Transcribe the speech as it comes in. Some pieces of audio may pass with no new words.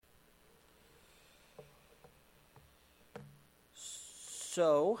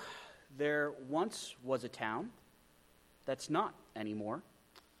So, there once was a town that's not anymore.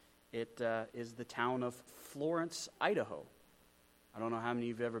 It is the town of Florence, Idaho. I don't know how many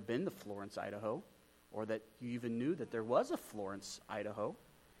of you have ever been to Florence, Idaho, or that you even knew that there was a Florence, Idaho.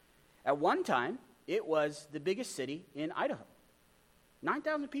 At one time, it was the biggest city in Idaho.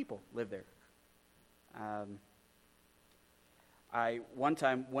 9,000 people live there. I one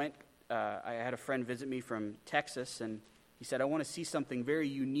time I had a friend visit me from Texas, and he said, I want to see something very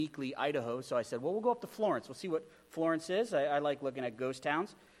uniquely Idaho. So I said, well, we'll go up to Florence. We'll see what Florence is. I like looking at ghost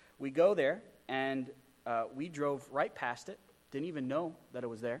towns. We go there, and we drove right past it. Didn't even know that it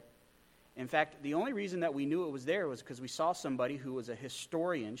was there. In fact, the only reason that we knew it was there was because we saw somebody who was a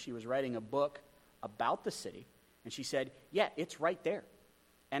historian. She was writing a book about the city, and she said, yeah, it's right there.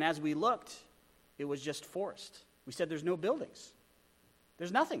 And as we looked, it was just forest. We said, there's no buildings.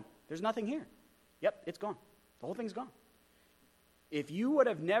 There's nothing. There's nothing here. Yep, it's gone. The whole thing's gone. If you would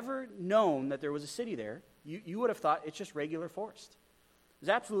have never known that there was a city there, you would have thought it's just regular forest. It was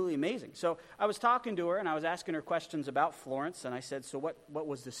absolutely amazing. So I was talking to her, and I was asking her questions about Florence, and I said, so what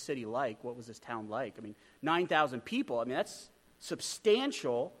was this city like? What was this town like? I mean, 9,000 people. I mean, that's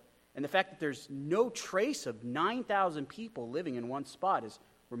substantial, and the fact that there's no trace of 9,000 people living in one spot is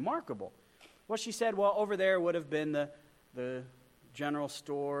remarkable. Well, she said, well, over there would have been the general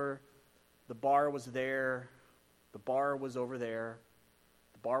store, the bar was there, the bar was over there,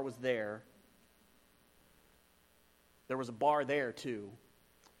 the bar was there. There was a bar there, too.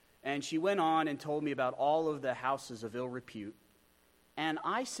 And she went on and told me about all of the houses of ill repute. And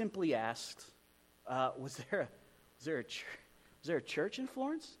I simply asked, was there a church in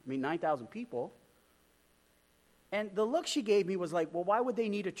Florence? I mean, 9,000 people. And the look she gave me was like, well, why would they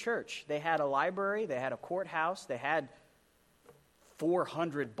need a church? They had a library, they had a courthouse, they had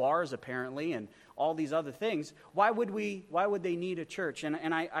 400 bars apparently, and all these other things. Why would they need a church?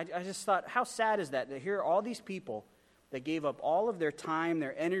 And I just thought, how sad is that? To hear all these people that gave up all of their time,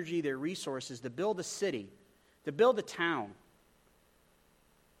 their energy, their resources to build a city, to build a town.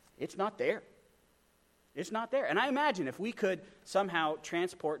 It's not there. It's not there. And I imagine if we could somehow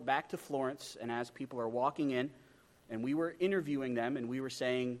transport back to Florence, and as people are walking in, and we were interviewing them, and we were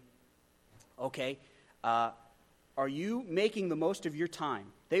saying, okay, are you making the most of your time?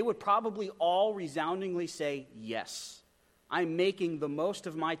 They would probably all resoundingly say, yes, I'm making the most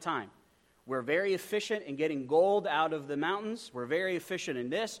of my time. We're very efficient in getting gold out of the mountains. We're very efficient in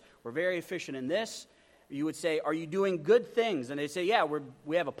this. We're very efficient in this. You would say, are you doing good things? And they'd say, yeah,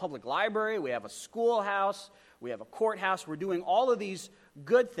 we have a public library. We have a schoolhouse. We have a courthouse. We're doing all of these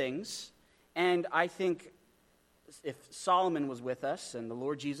good things. And I think if Solomon was with us and the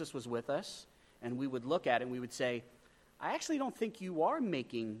Lord Jesus was with us, and we would look at it and we would say, I actually don't think you are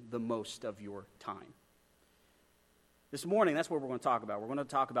making the most of your time. This morning, that's what we're going to talk about. We're going to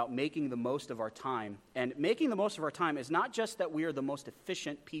talk about making the most of our time. And making the most of our time is not just that we are the most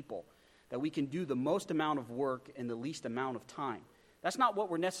efficient people, that we can do the most amount of work in the least amount of time. That's not what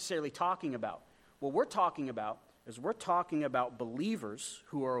we're necessarily talking about. What we're talking about is we're talking about believers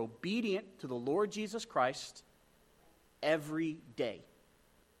who are obedient to the Lord Jesus Christ every day.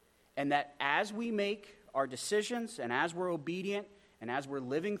 And that as we make our decisions and as we're obedient and as we're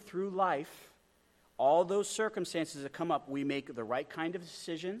living through life, all those circumstances that come up, we make the right kind of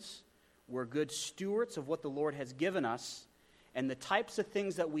decisions. We're good stewards of what the Lord has given us. And the types of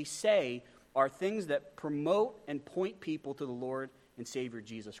things that we say are things that promote and point people to the Lord and Savior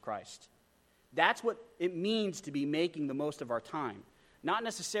Jesus Christ. That's what it means to be making the most of our time. Not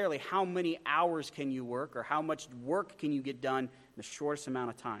necessarily how many hours can you work or how much work can you get done in the shortest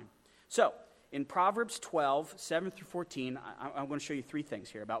amount of time. So, in Proverbs 12, 7 through 14, I'm going to show you three things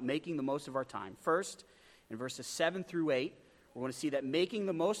here about making the most of our time. First, in verses 7 through 8, we're going to see that making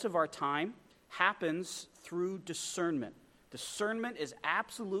the most of our time happens through discernment. Discernment is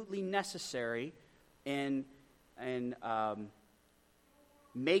absolutely necessary in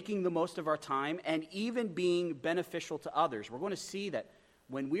making the most of our time and even being beneficial to others. We're going to see that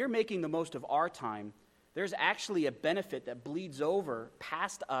when we're making the most of our time, there's actually a benefit that bleeds over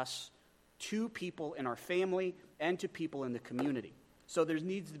past us to people in our family and to people in the community. So there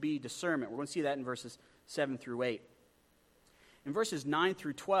needs to be discernment. We're going to see that in verses 7 through 8. In verses 9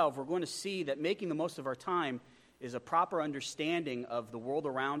 through 12, we're going to see that making the most of our time is a proper understanding of the world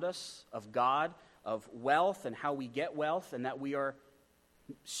around us, of God, of wealth and how we get wealth, and that we are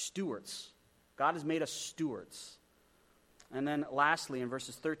stewards. God has made us stewards. And then lastly, in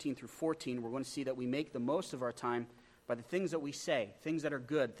verses 13 through 14, we're going to see that we make the most of our time by the things that we say, things that are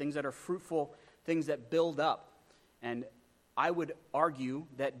good, things that are fruitful, things that build up. And I would argue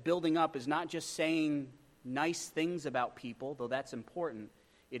that building up is not just saying nice things about people, though that's important,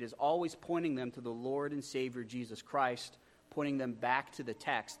 it is always pointing them to the Lord and Savior Jesus Christ, pointing them back to the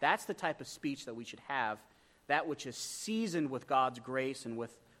text. That's the type of speech that we should have, that which is seasoned with God's grace and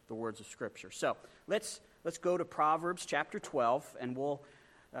with the words of Scripture. So let's go to Proverbs chapter 12, and we'll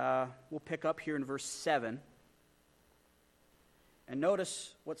pick up here in verse 7. And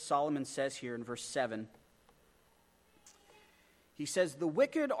notice what Solomon says here in verse 7. He says, "The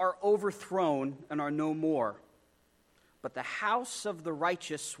wicked are overthrown and are no more, but the house of the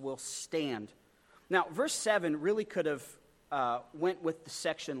righteous will stand." Now, verse 7 really could have went with the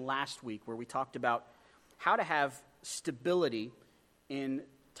section last week where we talked about how to have stability in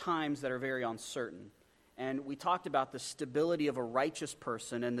times that are very uncertain. And we talked about the stability of a righteous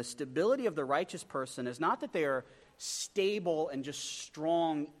person. And the stability of the righteous person is not that they are stable and just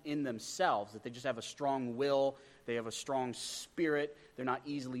strong in themselves, that they just have a strong will, they have a strong spirit, they're not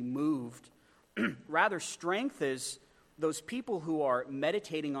easily moved. Rather, strength is those people who are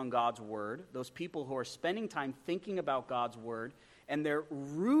meditating on God's word, those people who are spending time thinking about God's word, and they're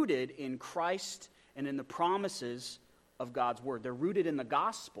rooted in Christ and in the promises of God's word. They're rooted in the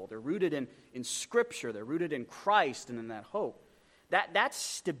gospel. They're rooted in Scripture. They're rooted in Christ and in that hope. That's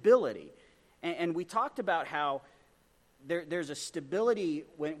stability. And we talked about how there's a stability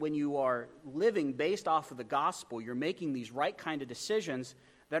when you are living based off of the gospel. You're making these right kind of decisions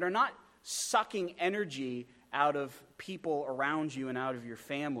that are not sucking energy out of people around you and out of your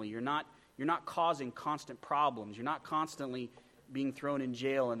family. You're not causing constant problems. You're not constantly being thrown in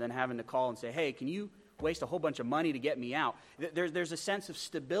jail and then having to call and say, "Hey, can you waste a whole bunch of money to get me out?" There's a sense of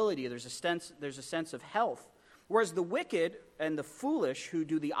stability. There's a sense of health. Whereas the wicked and the foolish who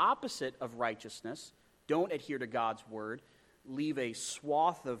do the opposite of righteousness, don't adhere to God's word, leave a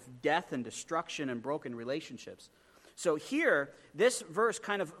swath of death and destruction and broken relationships. So here, this verse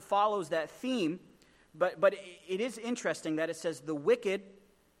kind of follows that theme, but it is interesting that it says that the wicked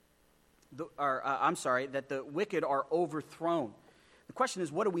are overthrown. The question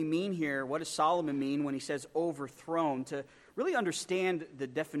is, what do we mean here? What does Solomon mean when he says overthrown? To really understand the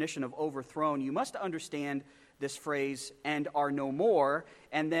definition of overthrown, you must understand this phrase, "and are no more,"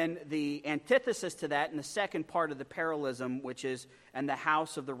 and then the antithesis to that in the second part of the parallelism, which is, "and the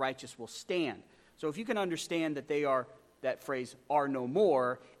house of the righteous will stand." So if you can understand that phrase, "are no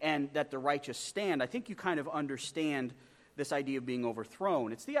more," and that the righteous stand, I think you kind of understand this idea of being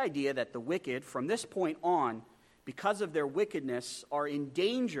overthrown. It's the idea that the wicked, from this point on, because of their wickedness, are in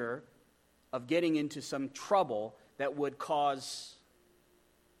danger of getting into some trouble that would cause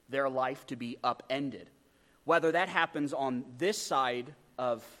their life to be upended. Whether that happens on this side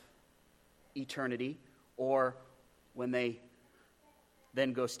of eternity or when they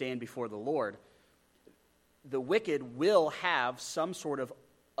then go stand before the Lord, the wicked will have some sort of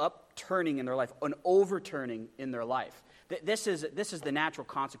upturning in their life, an overturning in their life. This is the natural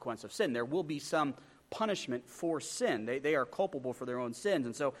consequence of sin. There will be some punishment for sin. They are culpable for their own sins.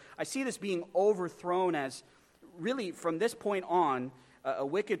 And so I see this being overthrown as really from this point on, a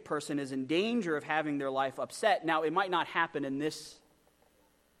wicked person is in danger of having their life upset. Now, it might not happen in this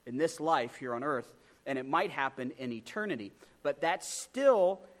life here on earth, and it might happen in eternity. But there's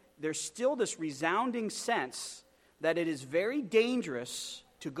still this resounding sense that it is very dangerous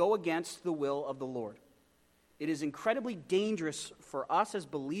to go against the will of the Lord. It is incredibly dangerous for us as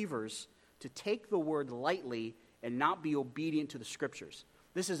believers to take the word lightly and not be obedient to the Scriptures.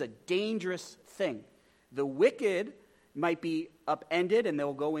 This is a dangerous thing. The wicked might be upended and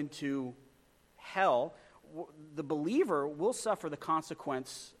they'll go into hell. The believer will suffer the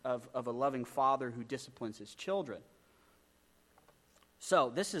consequence of a loving father who disciplines his children. So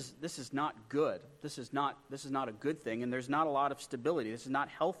this is not good. This is not a good thing, and there's not a lot of stability. This is not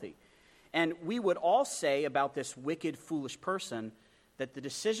healthy. And we would all say about this wicked, foolish person that the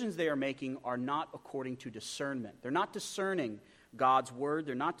decisions they are making are not according to discernment. They're not discerning God's word.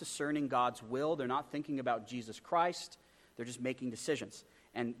 They're not discerning God's will. They're not thinking about Jesus Christ. They're just making decisions.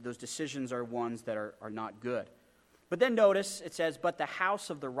 And those decisions are ones that are not good. But then notice it says, "But the house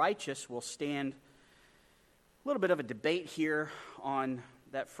of the righteous will stand." A little bit of a debate here on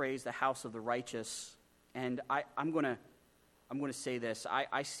that phrase, the house of the righteous. And I'm going to say this.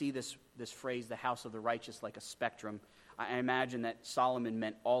 I see this phrase, the house of the righteous, like a spectrum. I imagine that Solomon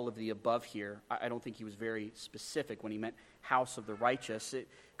meant all of the above here. I don't think he was very specific when he meant house of the righteous. It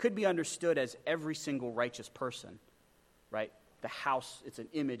could be understood as every single righteous person, right? The house, it's an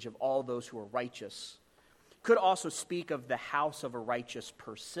image of all those who are righteous. Could also speak of the house of a righteous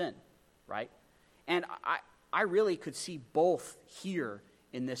person, right? And I really could see both here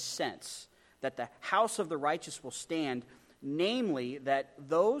in this sense, that the house of the righteous will stand. namely that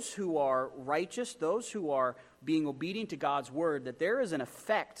those who are righteous, those who are being obedient to God's word, that there is an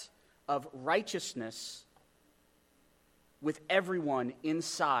effect of righteousness with everyone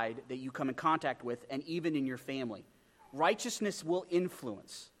inside that you come in contact with, and even in your family. Righteousness will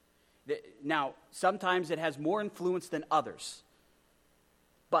influence. Now, sometimes it has more influence than others.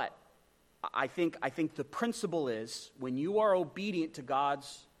 But I think the principle is, when you are obedient to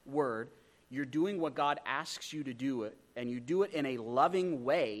God's word, you're doing what God asks you to do it, and you do it in a loving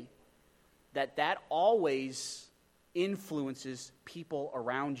way, that always influences people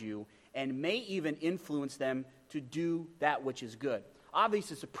around you and may even influence them to do that which is good.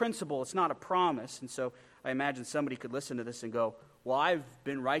 Obviously, it's a principle, it's not a promise, and so I imagine somebody could listen to this and go, well, I've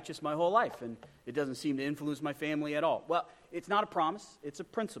been righteous my whole life, and it doesn't seem to influence my family at all. Well, it's not a promise, it's a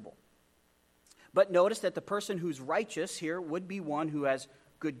principle. But notice that the person who's righteous here would be one who has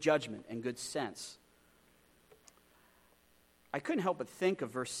good judgment and good sense. I couldn't help but think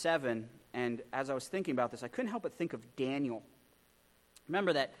of verse 7, and as I was thinking about this, I couldn't help but think of Daniel.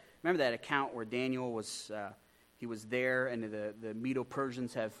 Remember that account where Daniel was he was there, and the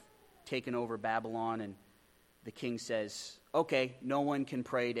Medo-Persians have taken over Babylon, and the king says, okay, no one can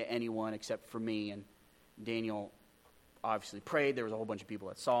pray to anyone except for me. And Daniel obviously prayed. There was a whole bunch of people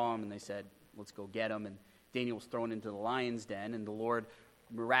that saw him, and they said, let's go get him. And Daniel was thrown into the lion's den, and the Lord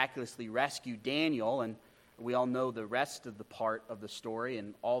miraculously rescued Daniel. And we all know the rest of the part of the story,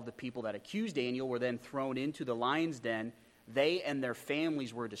 and all the people that accused Daniel were then thrown into the lion's den. They and their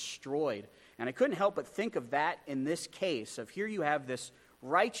families were destroyed. And I couldn't help but think of that in this case, of here you have this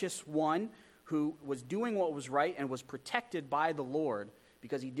righteous one who was doing what was right and was protected by the Lord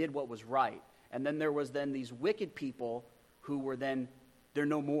because he did what was right. And then there was then these wicked people who were then, they're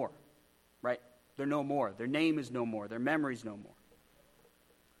no more, right? They're no more. Their name is no more. Their memory's no more.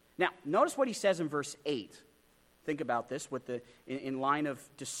 Now, notice what he says in verse 8. Think about this with in line of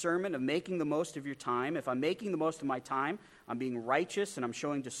discernment, of making the most of your time. If I'm making the most of my time, I'm being righteous and I'm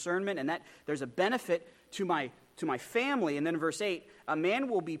showing discernment, and that there's a benefit to my family. And then in verse 8, a man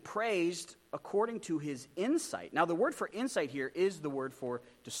will be praised according to his insight. Now, the word for insight here is the word for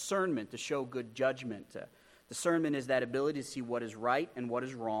discernment, to show good judgment. Discernment is that ability to see what is right and what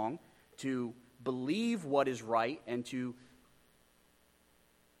is wrong, to believe what is right, and to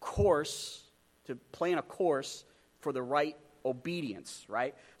plan a course for the right obedience,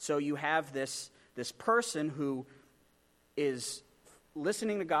 right? So you have this person who is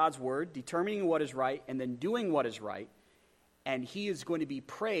listening to God's word, determining what is right, and then doing what is right, and he is going to be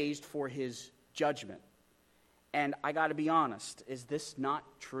praised for his judgment. And I got to be honest, is this not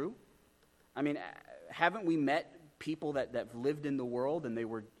true? I mean, haven't we met people that have lived in the world and they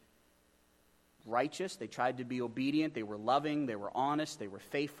were righteous, they tried to be obedient, they were loving, they were honest, they were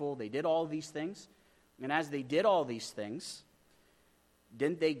faithful, they did all these things. And as they did all these things,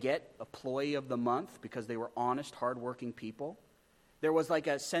 didn't they get employee of the month because they were honest, hardworking people? There was like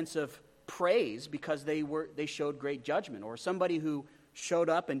a sense of praise because they showed great judgment. Or somebody who showed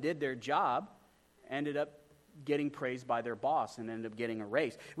up and did their job ended up getting praised by their boss and ended up getting a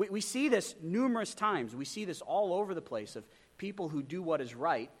raise. We see this numerous times. We see this all over the place of people who do what is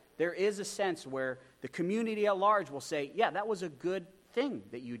right. There is a sense where the community at large will say, yeah, that was a good thing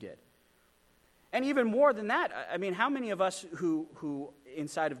that you did. And even more than that, I mean, how many of us who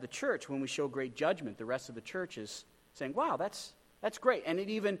inside of the church, when we show great judgment, the rest of the church is saying, wow, that's great. And it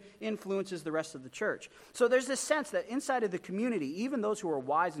even influences the rest of the church. So there's this sense that inside of the community, even those who are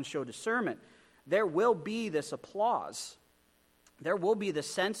wise and show discernment, there will be this applause. There will be the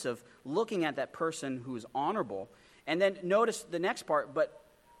sense of looking at that person who is honorable. And then notice the next part, but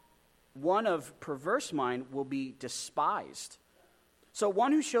one of perverse mind will be despised. So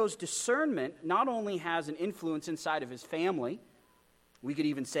one who shows discernment not only has an influence inside of his family, we could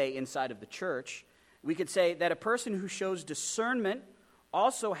even say inside of the church. We could say that a person who shows discernment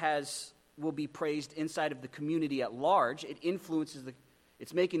also will be praised inside of the community at large. It influences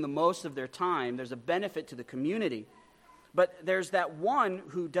it's making the most of their time. There's a benefit to the community. But there's that one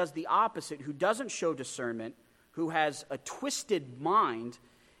who does the opposite, who doesn't show discernment, who has a twisted mind,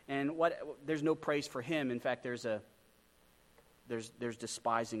 and there's no praise for him. In fact, there's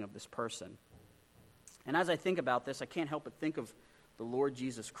despising of this person. And as I think about this, I can't help but think of the Lord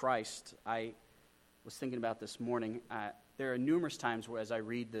Jesus Christ. I was thinking about this morning. There are numerous times where as I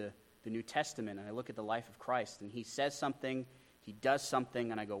read the New Testament and I look at the life of Christ and he says something, he does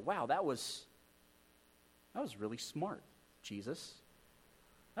something, and I go, wow, that was really smart, Jesus.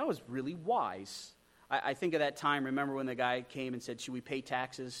 That was really wise. I think of that time, remember when the guy came and said, should we pay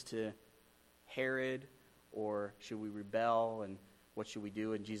taxes to Herod or should we rebel? And what should we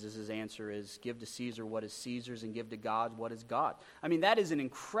do? And Jesus' answer is, give to Caesar what is Caesar's and give to God what is God. I mean, that is an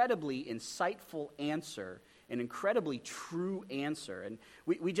incredibly insightful answer, an incredibly true answer. And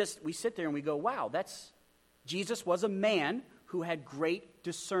we sit there and we go, wow, Jesus was a man who had great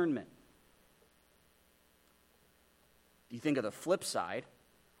discernment. You think of the flip side,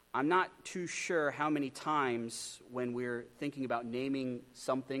 I'm not too sure how many times when we're thinking about naming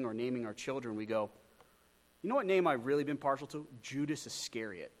something or naming our children, we go, you know what name I've really been partial to? Judas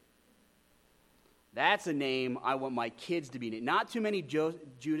Iscariot. That's a name I want my kids to be named. Not too many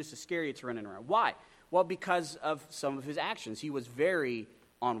Judas Iscariots running around. Why? Well, because of some of his actions. He was very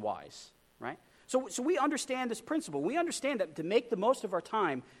unwise, right? So we understand this principle. We understand that to make the most of our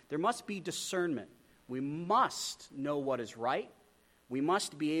time, there must be discernment. We must know what is right. We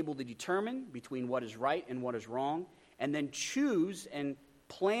must be able to determine between what is right and what is wrong, and then choose and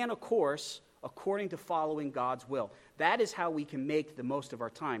plan a course according to following God's will. That is how we can make the most of our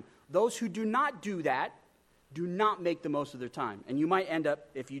time. Those who do not do that do not make the most of their time. And you might end up,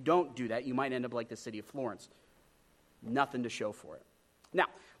 if you don't do that, you might end up like the city of Florence. Nothing to show for it. Now,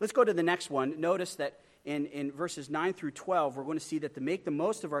 let's go to the next one. Notice that in verses 9 through 12, we're going to see that to make the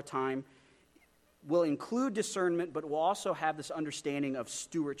most of our time will include discernment, but will also have this understanding of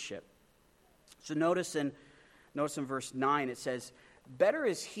stewardship. So notice in verse 9, it says, better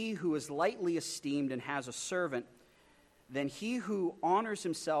is he who is lightly esteemed and has a servant than he who honors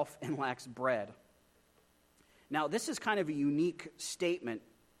himself and lacks bread. Now, this is kind of a unique statement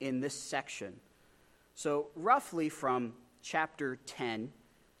in this section. So roughly from chapter 10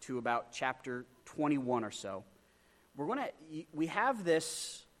 to about chapter 21 or so, we have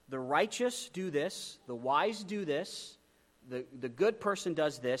this, the righteous do this, the wise do this, the good person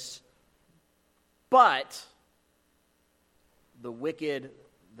does this, but the wicked,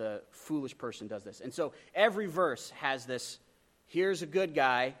 the foolish person does this. And so every verse has this, here's a good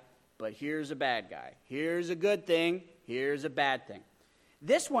guy, but here's a bad guy. Here's a good thing, here's a bad thing.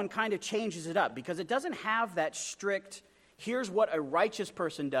 This one kind of changes it up because it doesn't have that strict, here's what a righteous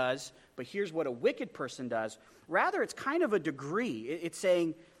person does, but here's what a wicked person does. Rather, it's kind of a degree. It's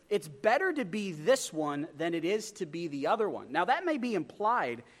saying it's better to be this one than it is to be the other one. Now, that may be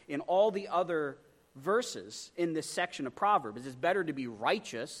implied in all the other verses in this section of Proverbs. It's better to be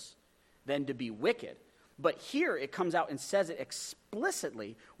righteous than to be wicked. But here it comes out and says it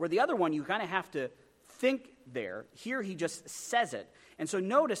explicitly, where the other one you kind of have to think there. Here he just says it. And so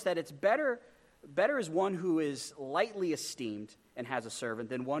notice that it's better is one who is lightly esteemed and has a servant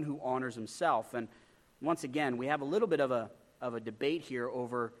than one who honors himself. And once again, we have a little bit of a debate here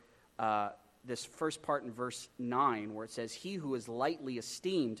over this first part in verse 9, where it says, he who is lightly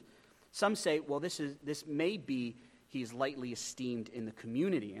esteemed. Some say, well, this may be he's lightly esteemed in the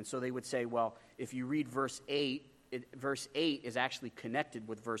community. And so they would say, well, if you read verse 8, verse 8 is actually connected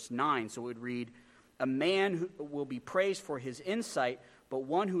with verse 9. So it would read, a man who will be praised for his insight, but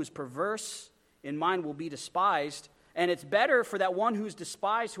one who is perverse in mind will be despised. And it's better for that one who is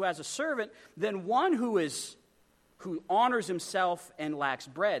despised who has a servant than one who honors himself and lacks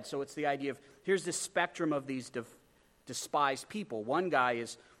bread. So it's the idea of, here's the spectrum of these despised people. One guy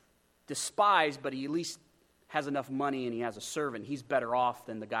is despised, but he at least has enough money and he has a servant. He's better off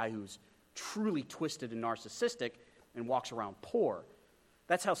than the guy who's truly twisted and narcissistic and walks around poor.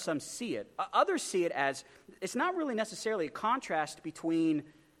 That's how some see it. Others see it as, it's not really necessarily a contrast between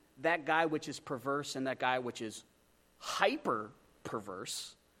that guy which is perverse and that guy which is hyper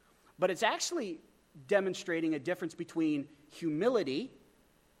perverse, but it's actually demonstrating a difference between humility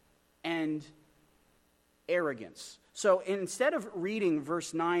and arrogance. So instead of reading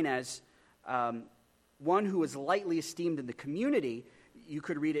verse 9 as one who is lightly esteemed in the community, you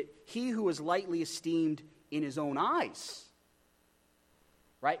could read it, he who is lightly esteemed in his own eyes.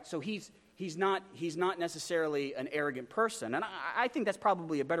 Right? So he's not necessarily an arrogant person. And I think that's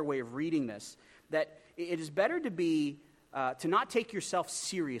probably a better way of reading this, that it is better to be to not take yourself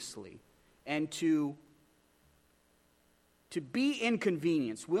seriously and to be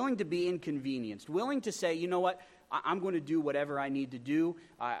inconvenienced, willing to be inconvenienced, willing to say, you know what, I'm going to do whatever I need to do.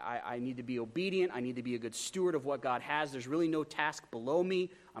 I need to be obedient. I need to be a good steward of what God has. There's really no task below me.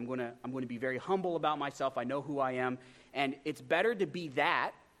 I'm going to be very humble about myself. I know who I am. And it's better to be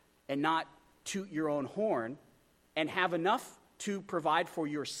that and not toot your own horn and have enough to provide for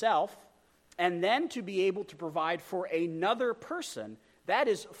yourself and then to be able to provide for another person. That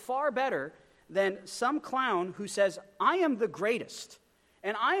is far better than some clown who says, I am the greatest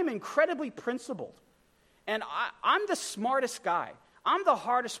and I am incredibly principled. And I'm the smartest guy. I'm the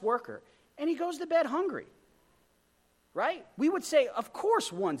hardest worker. And he goes to bed hungry. Right? We would say, of course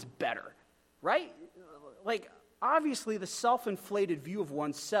one's better. Right? Like, obviously the self-inflated view of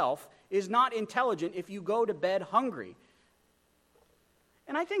oneself is not intelligent if you go to bed hungry.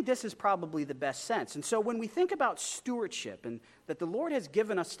 And I think this is probably the best sense. And so when we think about stewardship and that the Lord has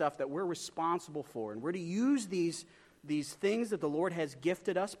given us stuff that we're responsible for, and we're to use these things that the Lord has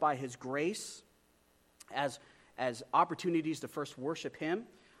gifted us by his grace as opportunities to first worship him,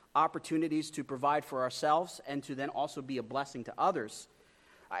 opportunities to provide for ourselves, and to then also be a blessing to others,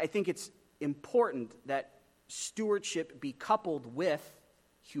 I think it's important that stewardship be coupled with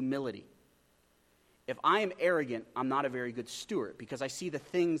humility. If I am arrogant, I'm not a very good steward because I see the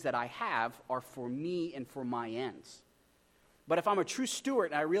things that I have are for me and for my ends. But if I'm a true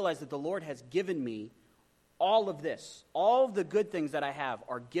steward and I realize that the Lord has given me all of this, all of the good things that I have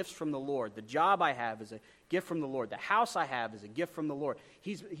are gifts from the Lord. The job I have is a gift from the Lord. The house I have is a gift from the Lord.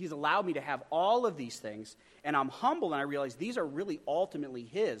 He's allowed me to have all of these things, and I'm humble and I realize these are really ultimately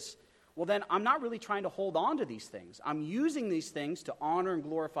his. Well, then I'm not really trying to hold on to these things. I'm using these things to honor and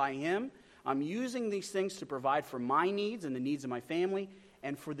glorify him. I'm using these things to provide for my needs and the needs of my family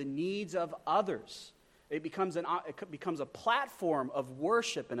and for the needs of others. It becomes a platform of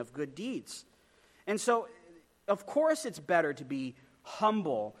worship and of good deeds. And so, of course, it's better to be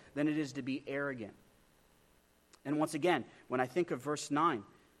humble than it is to be arrogant. And once again, when I think of verse 9,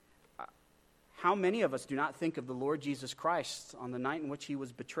 how many of us do not think of the Lord Jesus Christ on the night in which he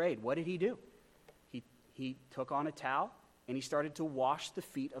was betrayed? What did he do? He took on a towel and he started to wash the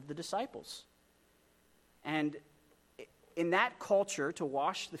feet of the disciples. And in that culture, to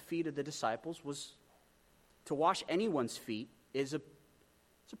wash the feet of the disciples was, to wash anyone's feet it's a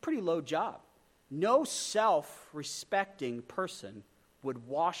pretty low job. No self-respecting person would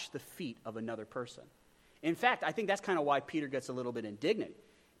wash the feet of another person. In fact, I think that's kind of why Peter gets a little bit indignant.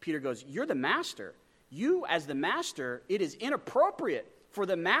 Peter goes, you're the master. You, as the master, it is inappropriate for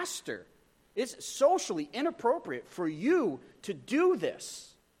the master. It's socially inappropriate for you to do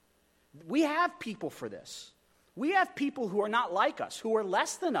this. We have people for this. We have people who are not like us, who are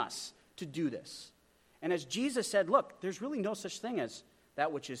less than us, to do this. And as Jesus said, look, there's really no such thing as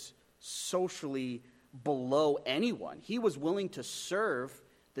that which is socially below anyone. He was willing to serve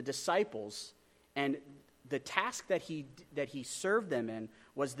the disciples, and the task that he served them in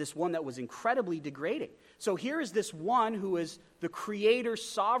was this one that was incredibly degrading. So here is this one who is the creator,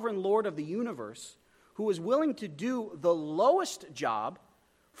 sovereign Lord of the universe, who is willing to do the lowest job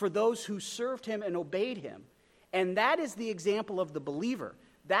for those who served him and obeyed him. And that is the example of the believer.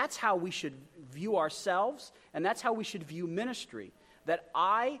 That's how we should view ourselves, and that's how we should view ministry. That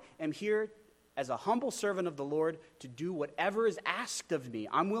I am here as a humble servant of the Lord to do whatever is asked of me.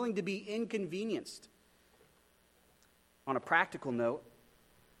 I'm willing to be inconvenienced. On a practical note,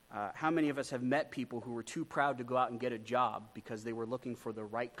 how many of us have met people who were too proud to go out and get a job because they were looking for the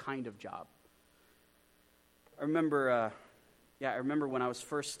right kind of job? I remember when I was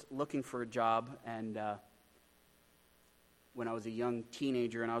first looking for a job, and when I was a young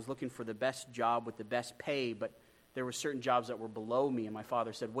teenager, and I was looking for the best job with the best pay, but there were certain jobs that were below me, and my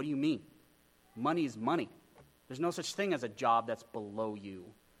father said, what do you mean? Money is money. There's no such thing as a job that's below you.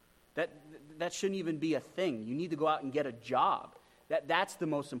 That shouldn't even be a thing. You need to go out and get a job. That's the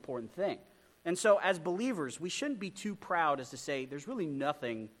most important thing. And so as believers, we shouldn't be too proud as to say, there's really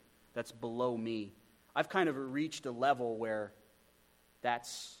nothing that's below me. I've kind of reached a level where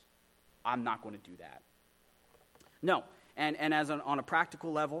I'm not going to do that. No. And on a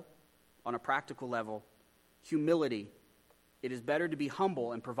practical level, humility, it is better to be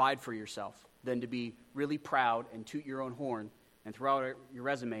humble and provide for yourself than to be really proud and toot your own horn and throw out your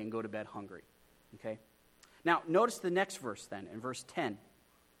resume and go to bed hungry. Okay? Now, notice the next verse then, in verse 10.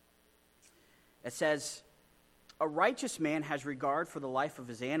 It says, a righteous man has regard for the life of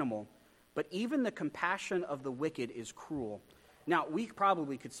his animal, but even the compassion of the wicked is cruel. Now, we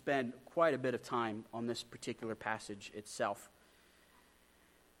probably could spend quite a bit of time on this particular passage itself.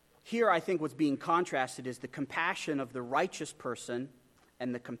 Here, I think what's being contrasted is the compassion of the righteous person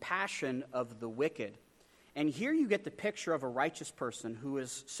and the compassion of the wicked. And here you get the picture of a righteous person who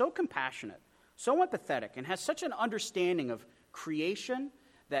is so compassionate, so empathetic, and has such an understanding of creation,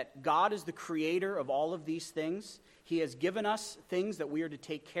 that God is the creator of all of these things. He has given us things that we are to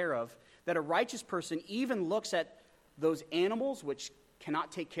take care of, that a righteous person even looks at those animals which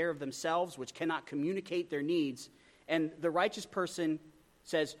cannot take care of themselves, which cannot communicate their needs, and the righteous person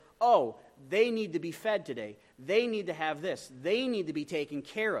says, oh, they need to be fed today. They need to have this. They need to be taken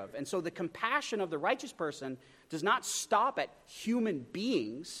care of. And so the compassion of the righteous person does not stop at human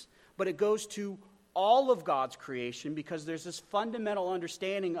beings, but it goes to all of God's creation, because there's this fundamental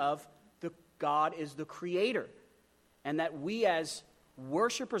understanding of God is the creator, and that we as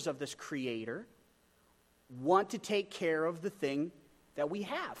worshipers of this creator, want to take care of the thing that we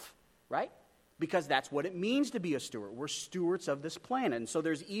have, right? Because that's what it means to be a steward. We're stewards of this planet. And so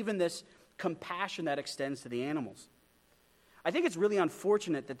there's even this compassion that extends to the animals. I think it's really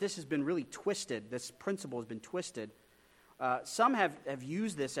unfortunate that this has been really twisted. This principle has been twisted. Some have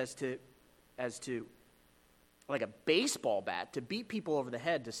used this as to like a baseball bat to beat people over the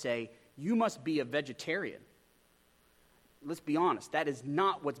head to say, you must be a vegetarian. Let's be honest, that is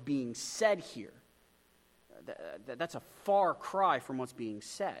not what's being said here. That's a far cry from what's being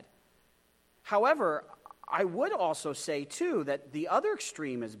said. However, I would also say, too, that the other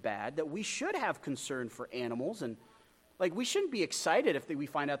extreme is bad, that we should have concern for animals. And, like, we shouldn't be excited if we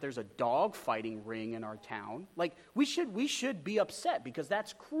find out there's a dog fighting ring in our town. Like, we should be upset because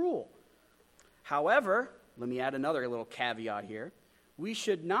that's cruel. However, let me add another little caveat here. We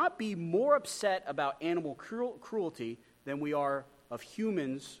should not be more upset about animal cruelty than we are of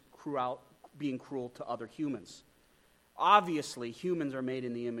humans being cruel to other humans. Obviously, humans are made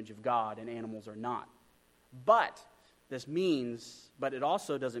in the image of God and animals are not. But it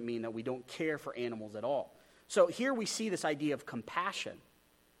also doesn't mean that we don't care for animals at all. So here we see this idea of compassion,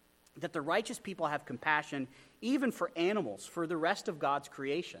 that the righteous people have compassion even for animals, for the rest of God's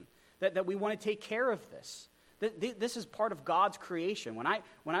creation, that we want to take care of this. This is part of God's creation. When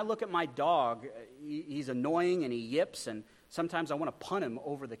I look at my dog, he's annoying and he yips, and sometimes I want to punt him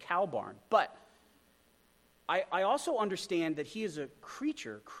over the cow barn. But I also understand that he is a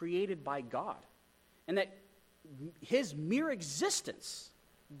creature created by God, and that his mere existence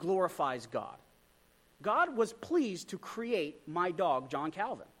glorifies God. God was pleased to create my dog, John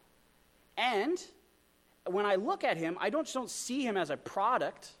Calvin. And when I look at him, I don't see him as a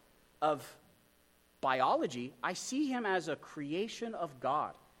product of biology. I see him as a creation of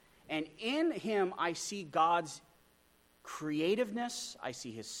God. And in him, I see God's creativeness. I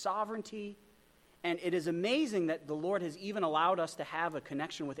see his sovereignty. And it is amazing that the Lord has even allowed us to have a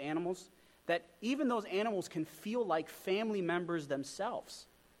connection with animals, that even those animals can feel like family members themselves.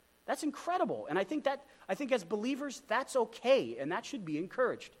 That's incredible. And I think as believers, that's okay, and that should be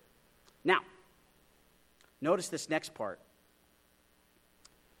encouraged. Now, notice this next part.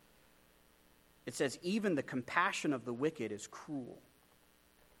 It says, even the compassion of the wicked is cruel.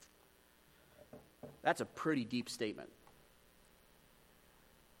 That's a pretty deep statement.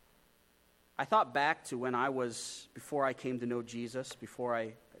 I thought back to when before I came to know Jesus, before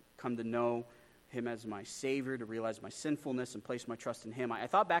I come to know him as my Savior, to realize my sinfulness and place my trust in him. I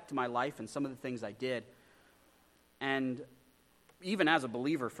thought back to my life and some of the things I did. And even as a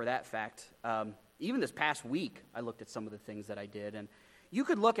believer, for that fact, even this past week, I looked at some of the things that I did. And you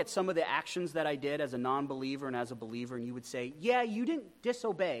could look at some of the actions that I did as a non-believer and as a believer, and you would say, yeah, you didn't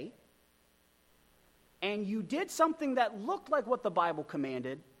disobey, and you did something that looked like what the Bible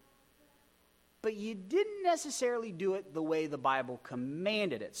commanded, but you didn't necessarily do it the way the Bible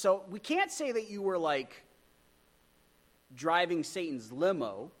commanded it. So we can't say that you were like driving Satan's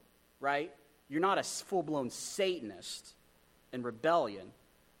limo, right? You're not a full-blown Satanist in rebellion,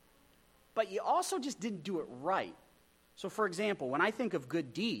 but you also just didn't do it right. So, for example, when I think of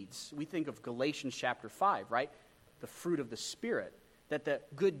good deeds, we think of Galatians chapter 5, right? The fruit of the Spirit. That the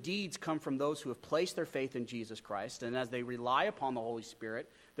good deeds come from those who have placed their faith in Jesus Christ. And as they rely upon the Holy Spirit,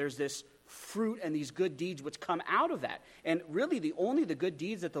 there's this fruit and these good deeds which come out of that. And really, only the good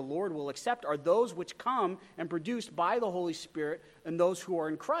deeds that the Lord will accept are those which come and produced by the Holy Spirit and those who are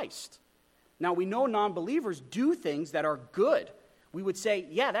in Christ. Now, we know non-believers do things that are good. We would say,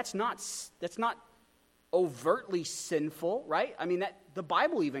 yeah, that's not overtly sinful, right? I mean, the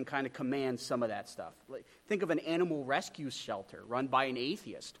Bible even kind of commands some of that stuff. Like, think of an animal rescue shelter run by an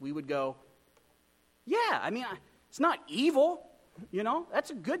atheist. We would go, yeah, I mean, it's not evil,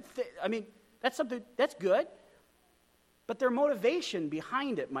 that's a good thing. I mean, that's something that's good. But their motivation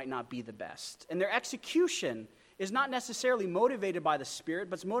behind it might not be the best. And their execution is not necessarily motivated by the Spirit,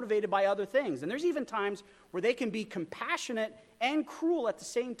 but it's motivated by other things. And there's even times where they can be compassionate and cruel at the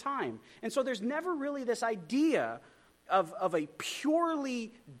same time. And so there's never really this idea of a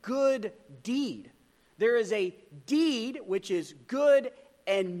purely good deed. There is a deed which is good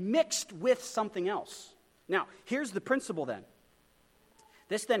and mixed with something else. Now, here's the principle then.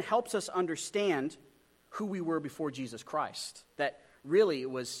 This then helps us understand who we were before Jesus Christ. That really it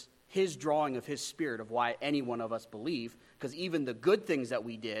was his drawing of his Spirit of why any one of us believe, because even the good things that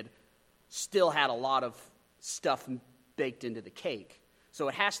we did still had a lot of stuff baked into the cake. So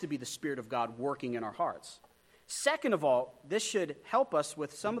it has to be the Spirit of God working in our hearts. Second of all, this should help us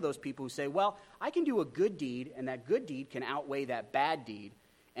with some of those people who say, well, I can do a good deed, and that good deed can outweigh that bad deed,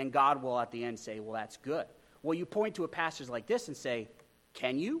 and God will at the end say, well, that's good. Well, you point to a passage like this and say,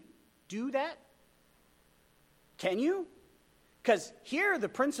 can you do that? Can you? Because here the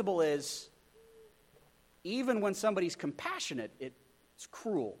principle is, even when somebody's compassionate, it's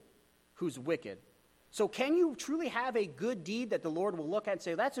cruel, who's wicked. So can you truly have a good deed that the Lord will look at and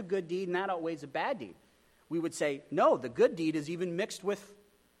say, that's a good deed and that outweighs a bad deed? We would say, no, the good deed is even mixed with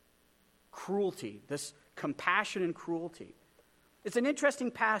cruelty, this compassion and cruelty. It's an interesting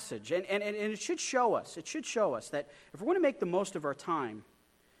passage, and it should show us that if we're going to make the most of our time,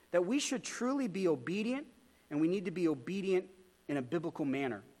 that we should truly be obedient, and we need to be obedient in a biblical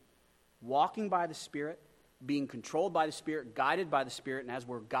manner, walking by the Spirit, being controlled by the Spirit, guided by the Spirit, and as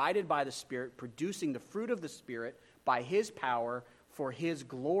we're guided by the Spirit, producing the fruit of the Spirit by His power for His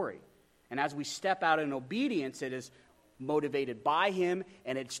glory. And as we step out in obedience, it is motivated by Him,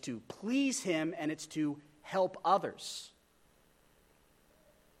 and it's to please Him, and it's to help others.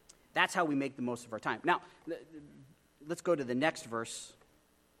 That's how we make the most of our time. Now, let's go to the next verse.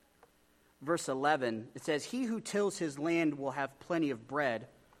 Verse 11, it says, "He who tills his land will have plenty of bread,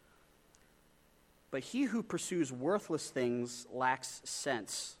 but he who pursues worthless things lacks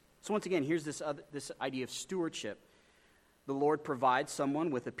sense." So once again, here's this idea of stewardship. The Lord provides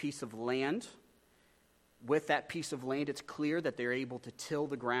someone with a piece of land. With that piece of land, it's clear that they're able to till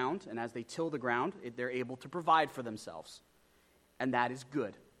the ground, and as they till the ground, they're able to provide for themselves. And that is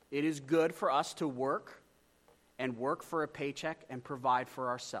good. It is good for us to work and work for a paycheck and provide for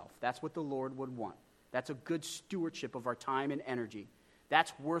ourselves. That's what the Lord would want. That's a good stewardship of our time and energy.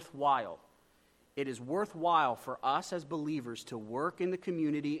 That's worthwhile. It is worthwhile for us as believers to work in the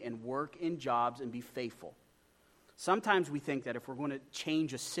community and work in jobs and be faithful. Sometimes we think that if we're going to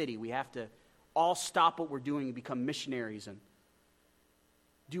change a city, we have to all stop what we're doing and become missionaries and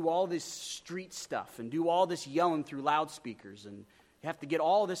do all this street stuff and do all this yelling through loudspeakers, and you have to get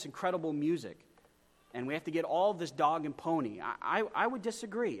all this incredible music, and we have to get all this dog and pony. I would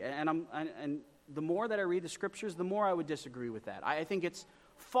disagree, and the more that I read the scriptures, the more I would disagree with that. I think it's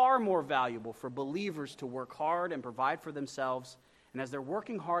far more valuable for believers to work hard and provide for themselves, and as they're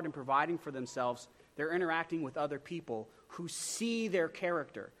working hard and providing for themselves, they're interacting with other people who see their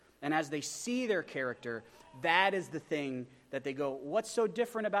character. And as they see their character, that is the thing that they go, what's so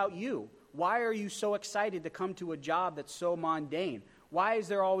different about you? Why are you so excited to come to a job that's so mundane? Why is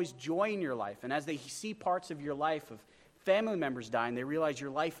there always joy in your life? And as they see parts of your life of family members dying, they realize your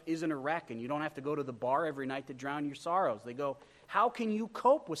life isn't a wreck and you don't have to go to the bar every night to drown your sorrows. They go, how can you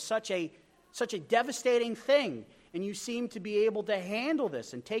cope with such a devastating thing? And you seem to be able to handle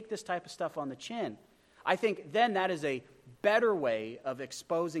this and take this type of stuff on the chin. I think then that is a better way of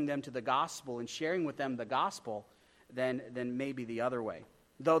exposing them to the gospel and sharing with them the gospel than maybe the other way,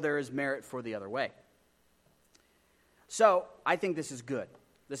 though there is merit for the other way. So I think this is good.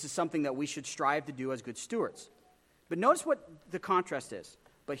 This is something that we should strive to do as good stewards. But notice what the contrast is.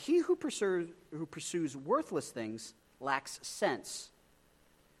 But he who pursues worthless things lacks sense.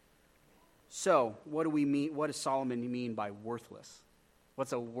 So what do we mean? What does Solomon mean by worthless?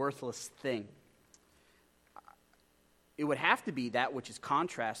 What's a worthless thing? It would have to be that which is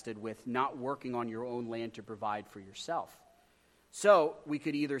contrasted with not working on your own land to provide for yourself. So we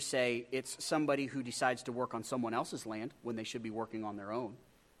could either say it's somebody who decides to work on someone else's land when they should be working on their own,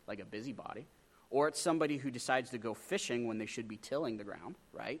 like a busybody. Or it's somebody who decides to go fishing when they should be tilling the ground,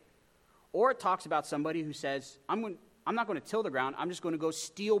 right? Or it talks about somebody who says, I'm not going to till the ground, I'm just going to go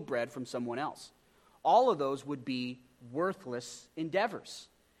steal bread from someone else. All of those would be worthless endeavors.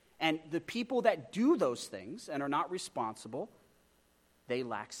 And the people that do those things and are not responsible, they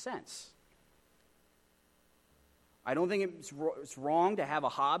lack sense. I don't think it's wrong to have a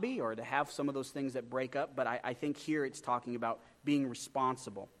hobby or to have some of those things that break up, but I think here it's talking about being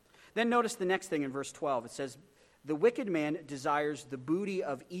responsible. Then notice the next thing in verse 12. It says, "The wicked man desires the booty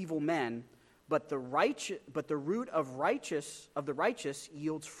of evil men, but the root of the righteous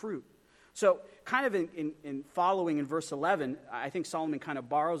yields fruit." So kind of in following in verse 11, I think Solomon kind of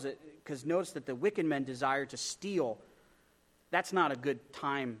borrows it, because notice that the wicked men desire to steal. That's not a good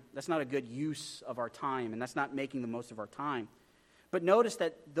time. That's not a good use of our time, and that's not making the most of our time. But notice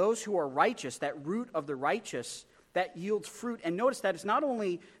that those who are righteous, that root of the righteous, that yields fruit. And notice that it's not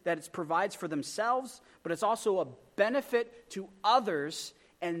only that it provides for themselves, but it's also a benefit to others,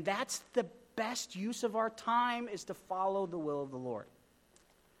 and that's the best use of our time, is to follow the will of the Lord.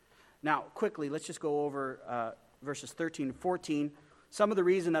 Now, quickly, let's just go over verses 13 and 14. Some of the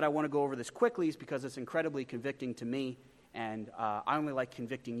reason that I want to go over this quickly is because it's incredibly convicting to me, and I only like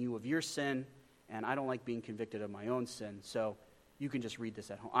convicting you of your sin, and I don't like being convicted of my own sin. So you can just read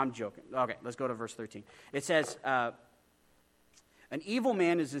this at home. I'm joking. Okay, let's go to verse 13. It says, "An evil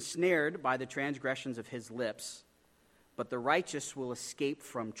man is ensnared by the transgressions of his lips, but the righteous will escape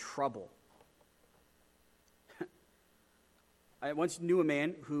from trouble." I once knew a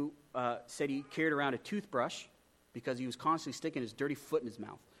man who said he carried around a toothbrush because he was constantly sticking his dirty foot in his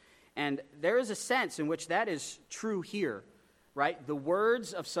mouth. And there is a sense in which that is true here, right? The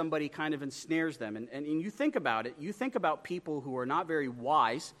words of somebody kind of ensnares them. And you think about it. You think about people who are not very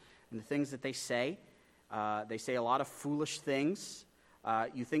wise in the things that they say. They say a lot of foolish things.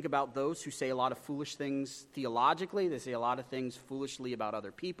 You think about those who say a lot of foolish things theologically. They say a lot of things foolishly about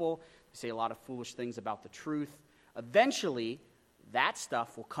other people. They say a lot of foolish things about the truth. Eventually, that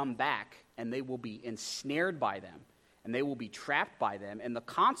stuff will come back, and they will be ensnared by them, and they will be trapped by them, and the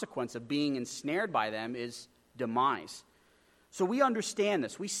consequence of being ensnared by them is demise. So we understand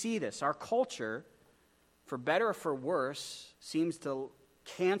this. We see this. Our culture, for better or for worse, seems to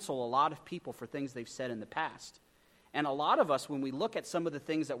cancel a lot of people for things they've said in the past. And a lot of us, when we look at some of the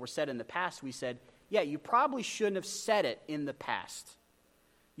things that were said in the past, we said, yeah, you probably shouldn't have said it in the past.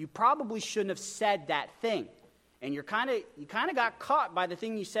 You probably shouldn't have said that thing. And you kind of got caught by the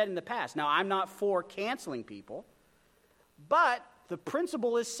thing you said in the past. Now, I'm not for canceling people, but the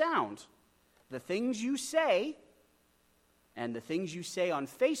principle is sound. The things you say and the things you say on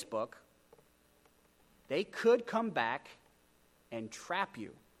Facebook, they could come back and trap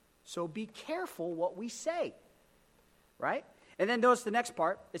you. So be careful what we say, right? And then notice the next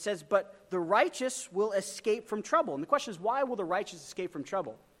part. It says, but the righteous will escape from trouble. And the question is, why will the righteous escape from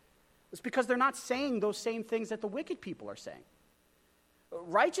trouble? It's because they're not saying those same things that the wicked people are saying.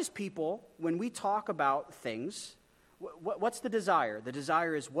 Righteous people, when we talk about things, what's the desire? The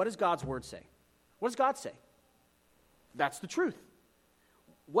desire is, what does God's word say? What does God say? That's the truth.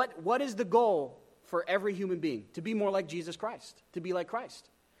 What is the goal for every human being? To be more like Jesus Christ, to be like Christ.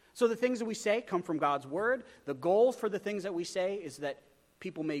 So the things that we say come from God's word. The goal for the things that we say is that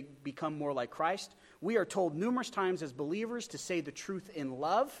people may become more like Christ. We are told numerous times as believers to say the truth in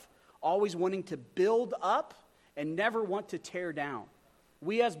love, always wanting to build up and never want to tear down.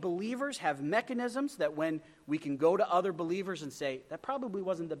 We as believers have mechanisms that when we can go to other believers and say, that probably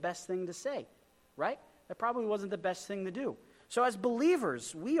wasn't the best thing to say, right? That probably wasn't the best thing to do. So as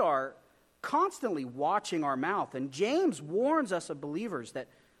believers, we are constantly watching our mouth. And James warns us as believers that,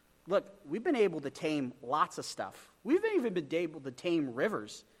 look, we've been able to tame lots of stuff. We've even been able to tame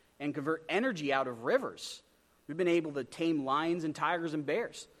rivers and convert energy out of rivers. We've been able to tame lions and tigers and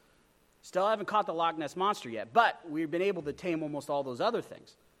bears. Still haven't caught the Loch Ness Monster yet, but we've been able to tame almost all those other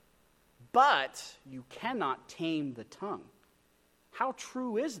things. But you cannot tame the tongue. How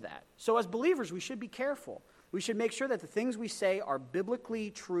true is that? So as believers, we should be careful. We should make sure that the things we say are biblically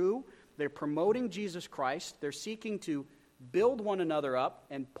true. They're promoting Jesus Christ. They're seeking to build one another up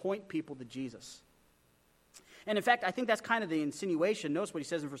and point people to Jesus. And in fact, I think that's kind of the insinuation. Notice what he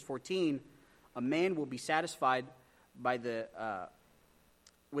says in verse 14. A man will be satisfied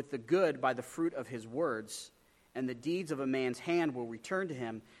with the good by the fruit of his words, and the deeds of a man's hand will return to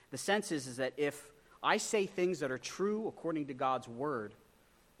him. The sense is that if I say things that are true according to God's word,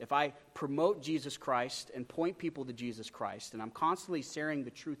 if I promote Jesus Christ and point people to Jesus Christ, and I'm constantly sharing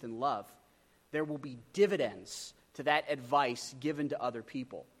the truth in love, there will be dividends to that advice given to other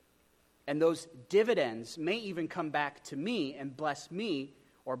people. And those dividends may even come back to me and bless me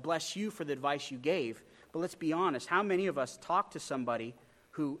or bless you for the advice you gave. But let's be honest, how many of us talked to somebody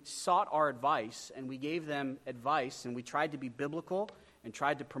who sought our advice, and we gave them advice, and we tried to be biblical and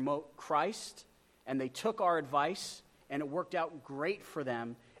tried to promote Christ, and they took our advice, and it worked out great for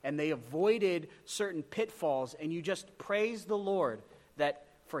them, and they avoided certain pitfalls, and you just praise the Lord that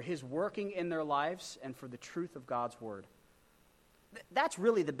for his working in their lives and for the truth of God's word. That's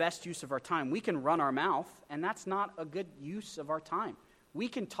really the best use of our time. We can run our mouth, and that's not a good use of our time. We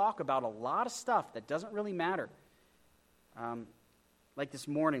can talk about a lot of stuff that doesn't really matter. Like this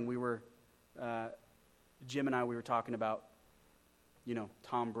morning, Jim and I were talking about,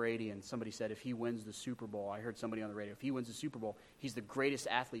 Tom Brady, and somebody said if he wins the Super Bowl, I heard somebody on the radio, if he wins the Super Bowl, he's the greatest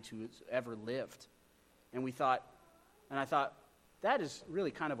athlete who has ever lived. And I thought, that is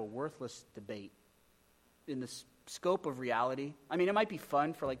really kind of a worthless debate in the scope of reality. I mean, it might be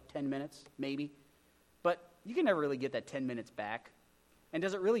fun for like 10 minutes, maybe, but you can never really get that 10 minutes back. And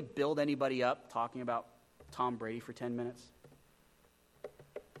does it really build anybody up talking about Tom Brady for 10 minutes?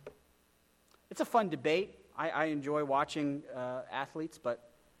 It's a fun debate. I enjoy watching athletes, but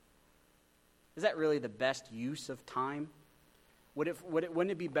is that really the best use of time?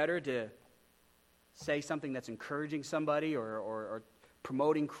 Wouldn't it be better to say something that's encouraging somebody or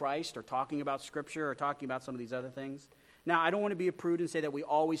promoting Christ or talking about Scripture or talking about some of these other things? Now, I don't want to be a prude and say that we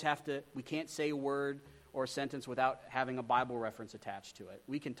can't say a word or a sentence without having a Bible reference attached to it.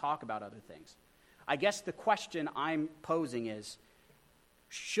 We can talk about other things. I guess the question I'm posing is,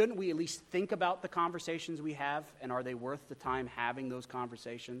 shouldn't we at least think about the conversations we have, and are they worth the time having those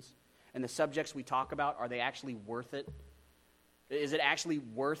conversations? And the subjects we talk about, are they actually worth it? Is it actually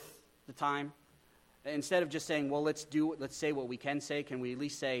worth the time? Instead of just saying, well, let's say what we can say, can we at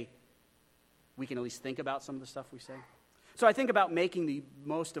least say, we can at least think about some of the stuff we say? So I think about making the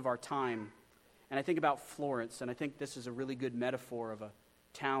most of our time, and I think about Florence, and I think this is a really good metaphor of a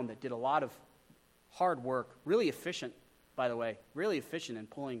town that did a lot of hard work, really efficient, by the way, really efficient in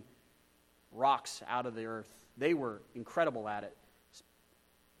pulling rocks out of the earth. They were incredible at it.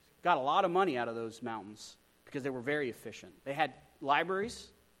 Got a lot of money out of those mountains because they were very efficient. They had libraries.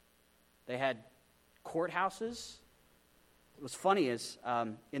 They had courthouses. What was funny is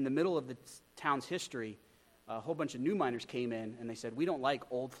in the middle of the town's history, a whole bunch of new miners came in, and they said, we don't like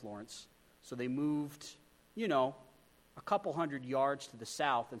old Florence. So they moved, a couple hundred yards to the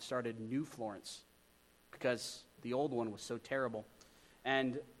south and started New Florence because the old one was so terrible.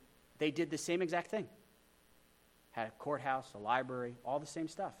 And they did the same exact thing. Had a courthouse, a library, all the same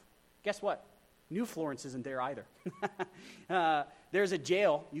stuff. Guess what? New Florence isn't there either. There's a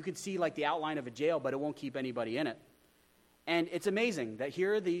jail. You can see like the outline of a jail, but it won't keep anybody in it. And it's amazing that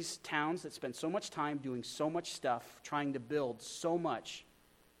here are these towns that spent so much time doing so much stuff, trying to build so much,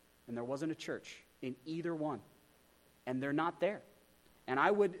 and there wasn't a church in either one. And they're not there. And I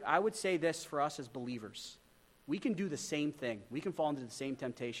would say this for us as believers. We can do the same thing. We can fall into the same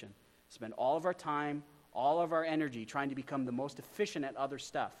temptation. Spend all of our time, all of our energy trying to become the most efficient at other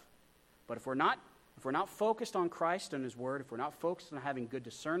stuff. But if we're not focused on Christ and His Word, if we're not focused on having good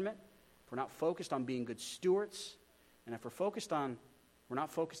discernment, if we're not focused on being good stewards, and if we're not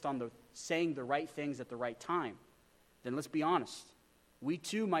focused on saying the right things at the right time, then let's be honest. We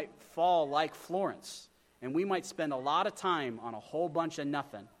too might fall like Florence, and we might spend a lot of time on a whole bunch of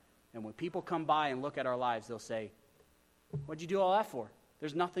nothing. And when people come by and look at our lives, they'll say, what'd you do all that for?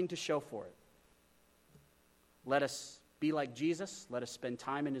 There's nothing to show for it. Let us be like Jesus. Let us spend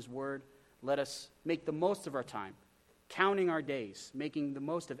time in His Word. Let us make the most of our time, counting our days, making the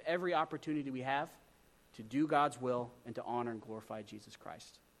most of every opportunity we have to do God's will and to honor and glorify Jesus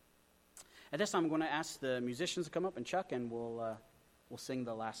Christ. At this time, I'm going to ask the musicians to come up, and Chuck, and we'll sing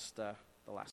the last